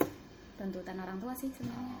 Tuntutan orang tua sih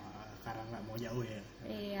sebenarnya. Karena nggak mau jauh ya.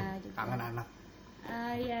 Iya juga. Kangen anak.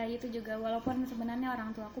 Ya itu juga, walaupun sebenarnya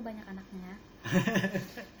orang tua aku banyak anaknya.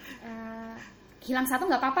 Hilang satu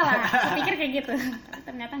nggak apa-apa lah, aku pikir kayak gitu.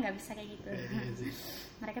 Ternyata nggak bisa kayak gitu.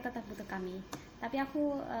 Mereka tetap butuh kami. Tapi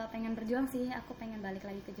aku pengen berjuang sih, aku pengen balik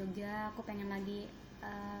lagi ke Jogja, aku pengen lagi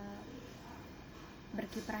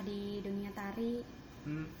berkiprah di dunia tari.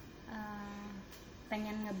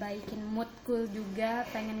 Pengen ngebaikin moodku juga,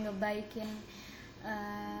 pengen ngebaikin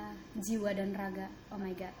jiwa dan raga. Oh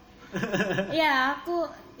my god. Ya aku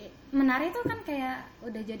menari tuh kan kayak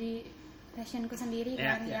udah jadi passionku sendiri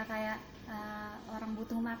kan. Ya kayak orang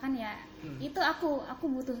butuh makan ya. Itu aku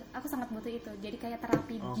sangat butuh itu. Jadi kayak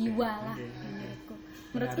terapi jiwa lah menurutku.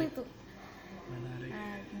 Menurutku itu.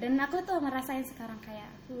 Dan aku tuh ngerasain sekarang kayak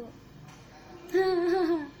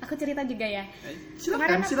aku cerita juga ya.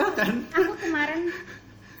 Silakan.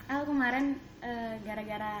 Aku kemarin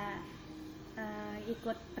gara-gara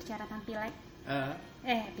ikut persyaratan pileg.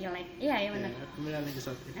 Pileg. Iya benar. Pemilihan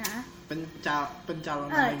legislatif.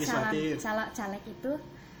 Pencalonan legislatif. Caleg itu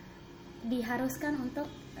diharuskan untuk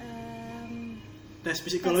tes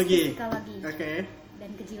psikologi. Oke.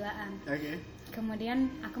 Dan kejiwaan. Oke.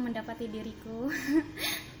 Kemudian aku mendapati diriku.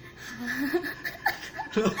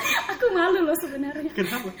 Aku malu loh sebenarnya.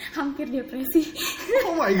 Kenapa? Hampir depresi.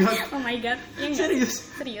 Oh my god. Ya, serius.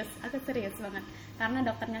 Aku serius banget. Karena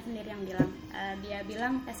dokternya sendiri yang bilang, dia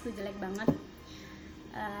bilang tesku jelek banget.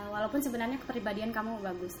 Walaupun sebenarnya kepribadian kamu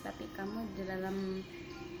bagus, tapi kamu di dalam.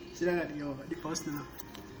 Silakan, di pause dulu.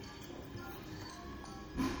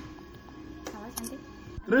 Salah cantik.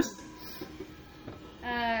 Terus?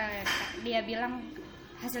 Dia bilang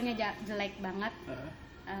hasilnya jelek banget.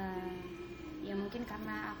 Ya mungkin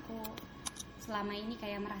karena aku selama ini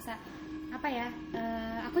kayak merasa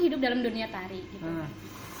aku hidup dalam dunia tari gitu.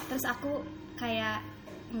 Terus aku kayak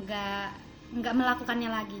nggak melakukannya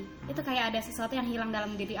lagi. Itu kayak ada sesuatu yang hilang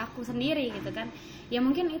dalam diri aku sendiri gitu kan. Ya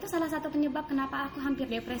mungkin itu salah satu penyebab kenapa aku hampir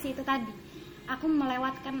depresi itu tadi. Aku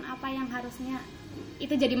melewatkan apa yang harusnya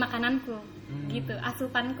itu jadi makananku gitu.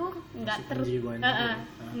 Asupanku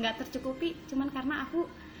nggak tercukupi cuman karena aku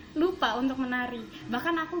lupa untuk menari.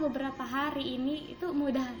 Bahkan aku beberapa hari ini itu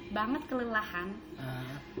mudah banget kelelahan.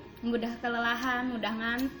 Mudah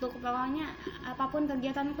ngantuk. Pokoknya apapun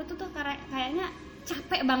kegiatanku tuh kayaknya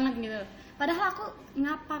capek banget gitu. Padahal aku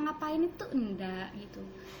ngapa-ngapain itu enggak gitu.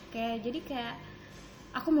 Jadi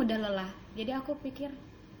aku mudah lelah. Jadi aku pikir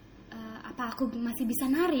apa aku masih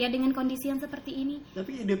bisa nari ya dengan kondisi yang seperti ini.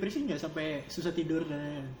 Tapi depresi nggak sampai susah tidur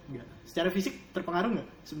dan nggak? Secara fisik terpengaruh nggak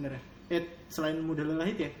sebenarnya? Selain mudah lelah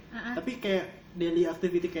itu ya, tapi kayak daily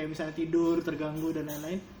activity kayak misalnya tidur terganggu dan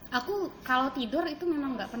lain-lain. Aku kalau tidur itu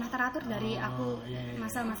memang nggak pernah teratur dari aku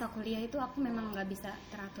masa-masa kuliah itu aku memang nggak bisa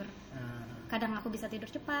teratur. Kadang aku bisa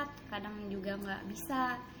tidur cepat, kadang juga nggak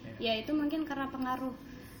bisa. Ya itu mungkin karena pengaruh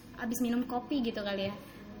abis minum kopi gitu kali ya,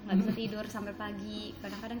 nggak bisa tidur sampai pagi.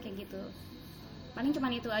 Kadang-kadang kayak gitu. Paling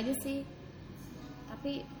cuman itu aja sih.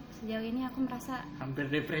 Tapi sejauh ini aku merasa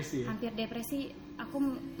hampir depresi. Aku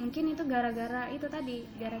mungkin itu gara-gara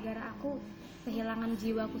aku kehilangan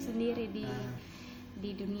jiwaku sendiri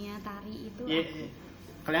di dunia tari itu.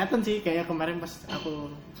 Kelihatan sih kayak kemarin pas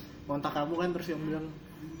aku kontak kamu kan, terus yang bilang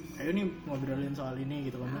ayo nih ngobrolin soal ini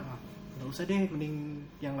gitu kan. Nggak usah deh, mending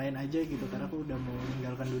yang lain aja gitu, karena aku udah mau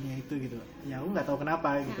meninggalkan dunia itu gitu. Ya aku nggak tahu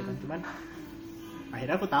kenapa gitu kan, cuman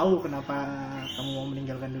akhirnya aku tahu kenapa kamu mau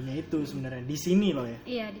meninggalkan dunia itu sebenarnya di sini loh ya.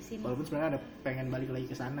 Iya, di sini. Walaupun sebenarnya ada pengen balik lagi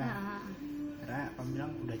ke sana. Karena kamu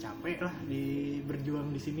bilang udah capek lah berjuang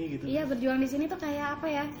di sini gitu. Iya, berjuang di sini tuh kayak apa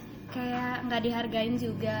ya? Kayak nggak dihargain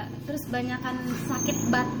juga. Terus banyakan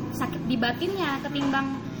sakit di batinnya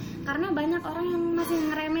ketimbang karena banyak orang yang masih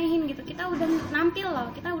ngeremehin gitu. Kita udah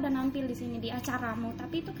nampil di sini di acaramu,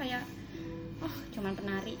 tapi itu kayak cuman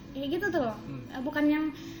penari. Kayak gitu tuh loh. Bukan yang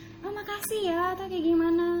makasih ya atau kayak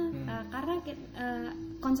gimana. Karena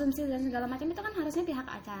konsumsi dan segala macam itu kan harusnya pihak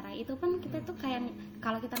acara. Itu kan kita tuh kayak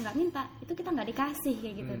kalau kita nggak minta itu kita nggak dikasih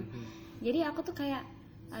kayak gitu. Jadi aku tuh kayak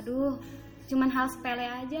cuman hal sepele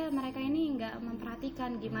aja mereka ini nggak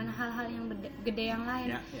memperhatikan gimana hal-hal yang gede yang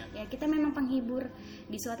lain. Ya kita memang penghibur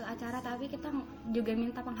di suatu acara, tapi kita juga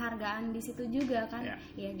minta penghargaan di situ juga kan.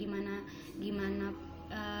 Ya gimana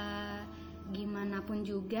pun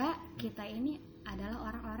juga kita ini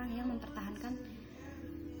adalah orang-orang yang mempertahankan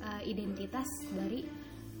identitas dari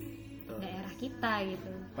daerah kita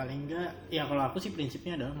gitu. Paling enggak, ya kalau aku sih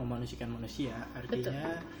prinsipnya adalah memanusiakan manusia.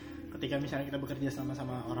 Artinya ketika misalnya kita bekerja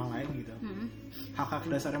sama-sama orang lain gitu, hak-hak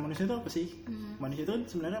dasarnya manusia itu apa sih? Manusia itu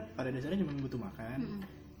sebenarnya pada dasarnya cuma butuh makan,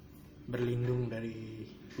 berlindung dari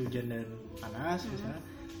hujan dan panas misalnya,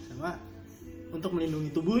 sama untuk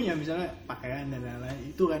melindungi tubuhnya misalnya pakaian dan lain-lain.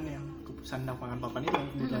 Itu kan yang sandang pangan papan itu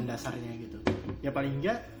kebutuhan dasarnya gitu. Ya paling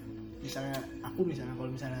enggak misalnya aku kalau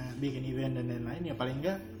misalnya bikin event dan lain-lain, ya paling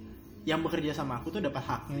enggak yang bekerja sama aku tuh dapat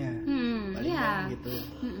haknya, paling enggak gitu.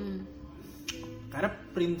 Karena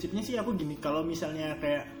prinsipnya sih aku gini, kalau misalnya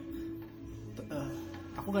kayak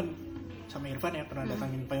aku kan sama Irfan ya pernah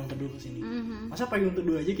datangin Payung Teduh ke sini. Masa Payung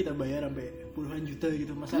Teduh aja kita bayar sampai puluhan juta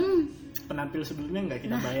gitu. Masa penampil sebelumnya nggak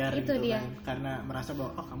kita bayar gitu kan? Karena merasa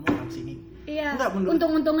bahwa kamu orang sini. Iya.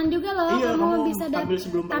 Untung-untungan juga loh, kamu bisa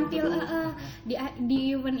tampil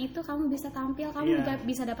di event itu, kamu bisa tampil, kamu juga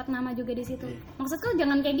bisa dapat nama juga di situ. Maksudku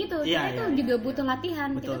jangan kayak gitu. Kita tuh juga butuh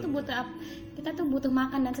latihan. Betul. Kita tuh butuh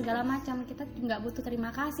makan dan segala macam. Kita nggak butuh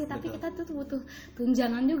terima kasih, tapi kita tuh butuh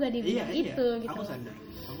tunjangan juga di bidang itu. Gitu.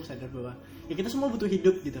 Aku sadar bahwa ya kita semua butuh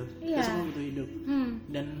hidup gitu. Kita semua butuh hidup.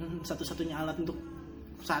 Dan satu-satunya alat untuk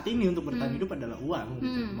saat ini untuk bertahan hidup adalah uang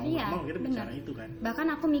gitu. Mau kita bicara itu kan. Bahkan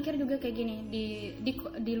aku mikir juga kayak gini,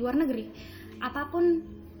 di luar negeri apapun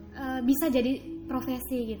bisa jadi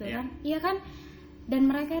profesi gitu kan. Iya kan? Dan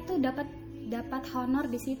mereka itu dapat honor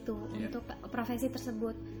di situ untuk profesi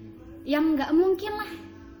tersebut. Yang nggak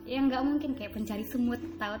mungkin kayak pencari semut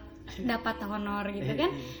dapat honor gitu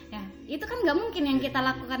kan. Ya, itu kan nggak mungkin yang kita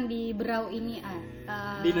lakukan di Berau ini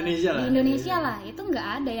di Indonesia lah. Itu nggak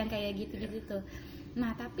ada yang kayak gitu.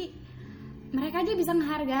 Nah, tapi mereka aja bisa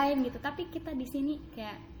ngehargain gitu. Tapi kita di sini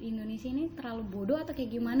kayak Indonesia ini terlalu bodoh atau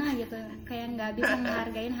kayak gimana gitu. Kayak nggak bisa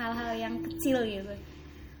ngehargain hal-hal yang kecil gitu.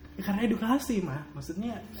 Ya, karena edukasi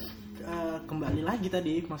maksudnya kembali lagi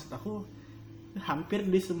tadi, maksud aku hampir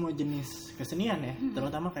di semua jenis kesenian ya,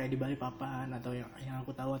 terutama kayak di Balikpapan atau yang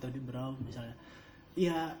aku tahu atau di Berau misalnya,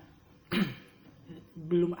 ya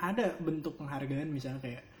belum ada bentuk penghargaan. Misalnya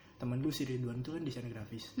kayak teman gue si Ridwan itu kan desain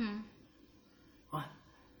grafis. Wah,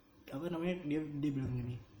 apa namanya, dia bilang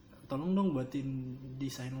gini, tolong dong buatin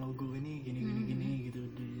desain logo ini gini gitu,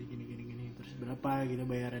 gini terus berapa gitu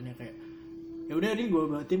bayarannya, kayak ya udah nih gue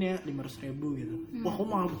buatin ya 500.000 gitu. Wah, kok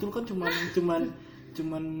mahal betul kan,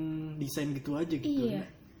 cuman desain gitu aja gitu. Iya.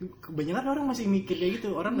 Kebanyakan orang masih mikir kayak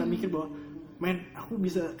gitu. Orang nggak mikir bahwa aku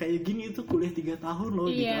bisa kayak gini itu kuliah 3 tahun loh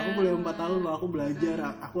gitu. Aku kuliah 4 tahun loh, aku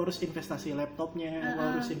belajar, aku harus investasi laptopnya, aku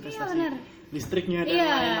harus investasi listriknya dan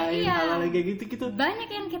lain-lain, hal-hal kayak gitu. Banyak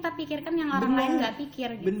yang kita pikirkan yang orang lain nggak pikir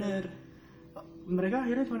gitu. Bener. Mereka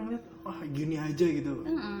akhirnya cuma ngeliat, gini aja gitu.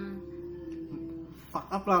 Fuck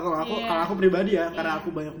up lah kalau aku pribadi ya, karena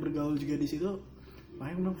aku banyak bergaul juga di situ.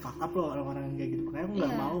 Makanya aku bilang fuck up loh orang-orang yang kayak gitu. Makanya aku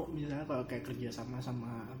nggak mau misalnya kalau kayak kerja sama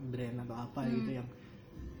brand atau apa gitu yang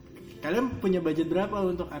kalian punya budget berapa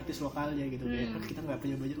untuk artis lokalnya gitu. Kayak kita nggak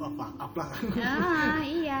punya budget, fuck up lah.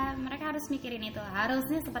 Iya, mereka harus mikirin itu,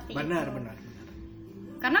 harusnya seperti benar. itu. Benar.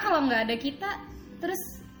 Karena kalau nggak ada kita, terus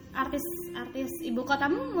artis ibu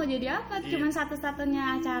kotamu mau jadi apa? Cuman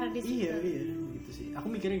satu-satunya acara di situ. Iya gitu sih. Aku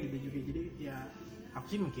mikirnya gitu juga. Jadi ya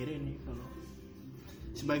aku sih mikirin nih, kalau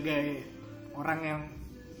sebagai orang yang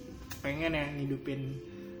pengen ya ngidupin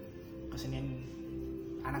kesenian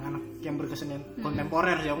anak-anak yang berkesenian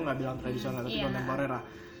kontemporer sih, aku nggak bilang tradisional tapi kontemporer lah,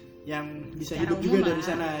 yang bisa secara hidup juga dari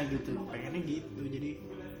sana gitu. Pengennya gitu. Jadi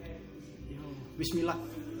bismillah.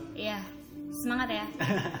 Iya, semangat ya.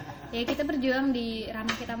 Ya kita berjuang di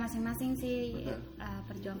ranah kita masing-masing sih.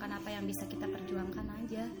 Perjuangkan apa yang bisa kita perjuangkan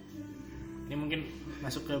aja. Ini mungkin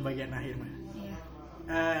masuk ke bagian akhir mah. Iya.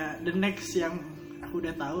 The next yang aku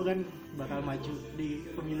udah tahu kan bakal maju di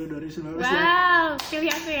pemilu 2019. Wow,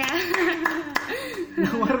 pilih aku ya.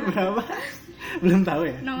 Nomor berapa? Belum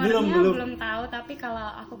tahu ya? Nomornya belum tahu, tapi kalau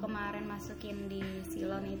aku kemarin masukin di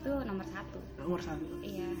Silon itu nomor 1. Nomor 1?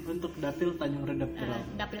 Iya. Untuk Dapil Tanjung Redep.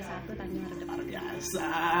 Dapil 1 Tanjung Redep. Luar biasa.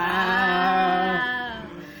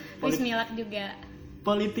 Bismillah juga.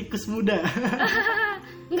 Politikus muda.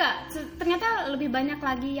 Enggak, ternyata lebih banyak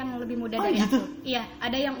lagi yang lebih muda dari gitu? aku. Iya,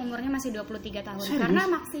 ada yang umurnya masih 23 tahun. Serius? Karena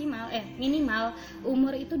minimal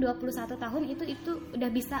umur itu 21 tahun itu udah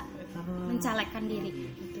bisa mencalekkan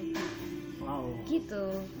diri gitu. Wow. Gitu.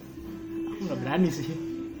 Aku nggak berani sih.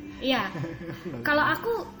 Iya. Kalau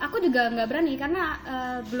aku juga nggak berani karena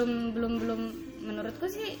belum menurutku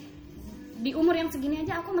sih di umur yang segini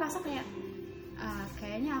aja aku merasa kayak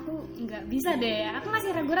kayaknya aku nggak bisa deh. Aku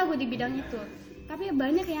masih ragu-ragu di bidang itu. Tapi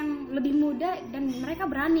banyak yang lebih muda dan mereka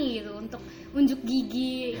berani gitu untuk unjuk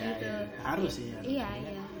gigi gitu. Ya, harus sih. Iya.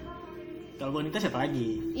 Kalau wanita siapa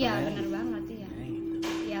lagi? Iya, benar banget iya. Gitu.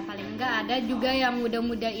 Ya paling Nggak ada juga yang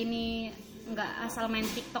muda-muda ini nggak asal main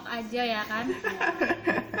TikTok aja ya kan.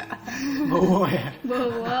 Bowo ya.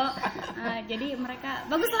 Bowo. Jadi mereka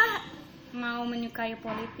baguslah mau menyukai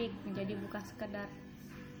politik, jadi bukan sekedar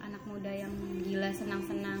anak muda yang gila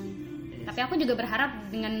senang-senang. Tapi aku juga berharap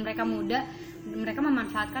dengan mereka muda, mereka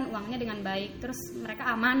memanfaatkan uangnya dengan baik, terus mereka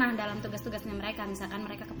amanah dalam tugas-tugasnya mereka, misalkan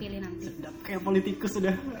mereka kepilih nanti. Sedap kayak politikus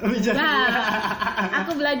sudah bicara. Nah,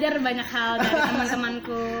 aku belajar banyak hal dari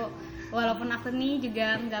teman-temanku, walaupun aku nih juga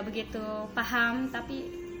nggak begitu paham, tapi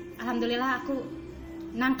alhamdulillah aku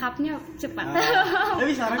nangkapnya cepat.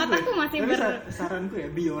 Tapi saranku, otakku masih saranku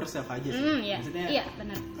ya, be yourself aja sih. Iya. Maksudnya, iya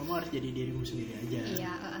benar. Kamu harus jadi dirimu sendiri aja.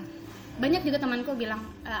 Iya. Banyak juga temanku bilang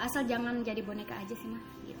asal jangan jadi boneka aja sih mah,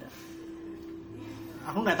 gitu.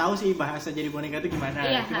 Aku nggak tahu sih bahasa jadi boneka itu gimana.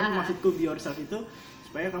 Iya, Cuman maksudku be yourself itu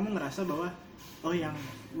supaya kamu ngerasa bahwa oh yang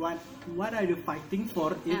what are you fighting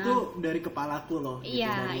for itu dari kepalaku loh.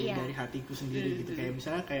 Iya, gitu, iya. Dari hatiku sendiri gitu. Kayak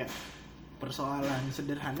misalnya kayak persoalan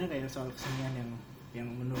sederhana kayak soal kesenian yang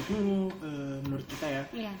menurut kita ya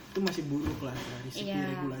itu masih buruk lah dari segi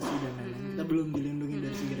regulasi dan lain-lain. Kita belum dilindungi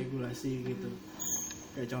dari segi regulasi gitu.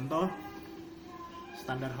 Kayak contoh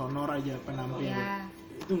standar honor aja penampil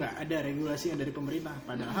itu nggak ada regulasi yang dari pemerintah.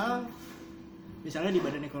 Padahal misalnya di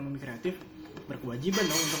Badan Ekonomi Kreatif berkewajiban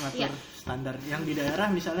dong untuk ngatur standar yang di daerah,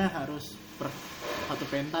 misalnya harus per satu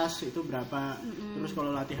pentas itu berapa, terus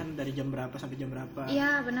kalau latihan dari jam berapa sampai jam berapa.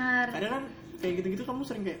 Iya benar. Kadang kan kayak gitu-gitu kamu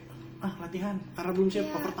sering kayak latihan karena belum siap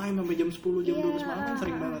overtime sampai jam 10 jam 12 malam kan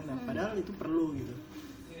sering banget. Nah padahal itu perlu gitu.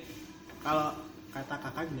 Kalau kata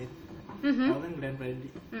kakak Glenn, kalau kan Glenn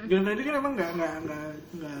Fredly kan emang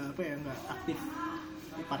nggak aktif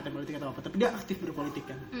di partai politik atau apa, tapi dia aktif berpolitik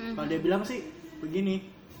kan. Kalau dia bilang sih begini,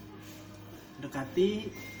 dekati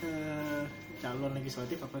calon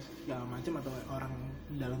legislatif apa segala macam atau orang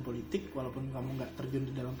dalam politik, walaupun kamu nggak terjun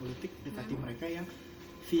di dalam politik, dekati mereka yang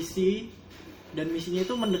visi dan misinya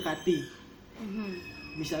itu mendekati.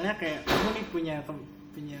 Misalnya kayak kamu nih punya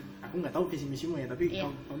aku nggak tahu visi misimu ya, tapi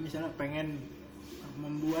kamu misalnya pengen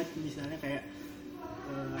membuat misalnya kayak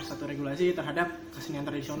satu regulasi terhadap kesenian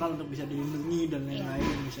tradisional untuk bisa dilindungi dan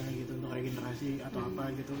lain-lain, misalnya gitu, untuk regenerasi atau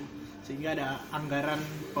apa gitu, sehingga ada anggaran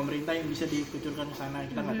pemerintah yang bisa dikucurkan ke sana.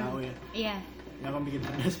 Kita nggak tahu ya. Iya. Yang kamu bikin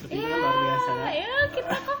perda seperti itu kan luar biasa. Iya,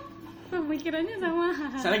 kita kok pemikirannya sama.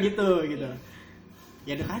 Misalnya gitu.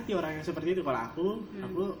 Ya dekati orang yang seperti itu. Kalau aku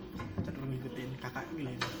cenderung ngikutin kakak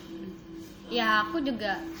Glenn. Ya aku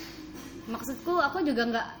juga, maksudku aku juga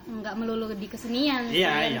nggak melulu di kesenian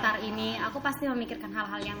sebentar ini. Aku pasti memikirkan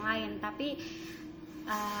hal-hal yang lain, tapi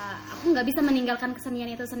aku nggak bisa meninggalkan kesenian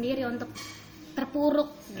itu sendiri untuk terpuruk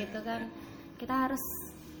gitu kan. Kita harus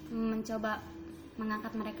mencoba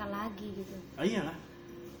mengangkat mereka lagi gitu. Oh iyalah,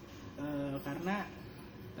 karena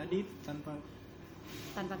tadi tanpa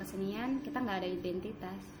kesenian kita nggak ada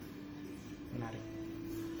identitas. Menarik.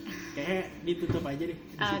 Kayak ditutup aja deh.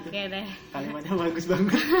 Oke deh. Kalimatnya bagus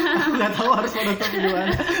banget. Nggak tahu harus menutup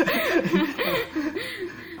gimana.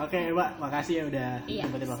 Oke Mbak, makasih ya udah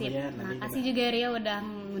sempetin waktunya. Makasih juga Rio udah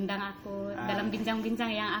mengundang aku dalam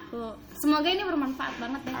bincang-bincang yang aku semoga ini bermanfaat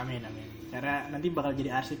banget deh. Amin. Karena nanti bakal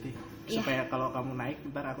jadi arsip nih. Supaya kalau kamu naik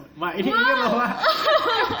ntar aku ini loh Mbak.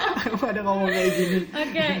 Aku ada ngomong kayak gini.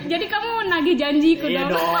 Oke, jadi kamu nagih janjiku dong.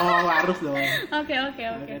 Iya dong, harus dong. Oke.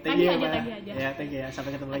 Tagih Tagih aja. Ya, thank you ya.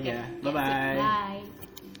 Sampai ketemu lagi ya. Bye.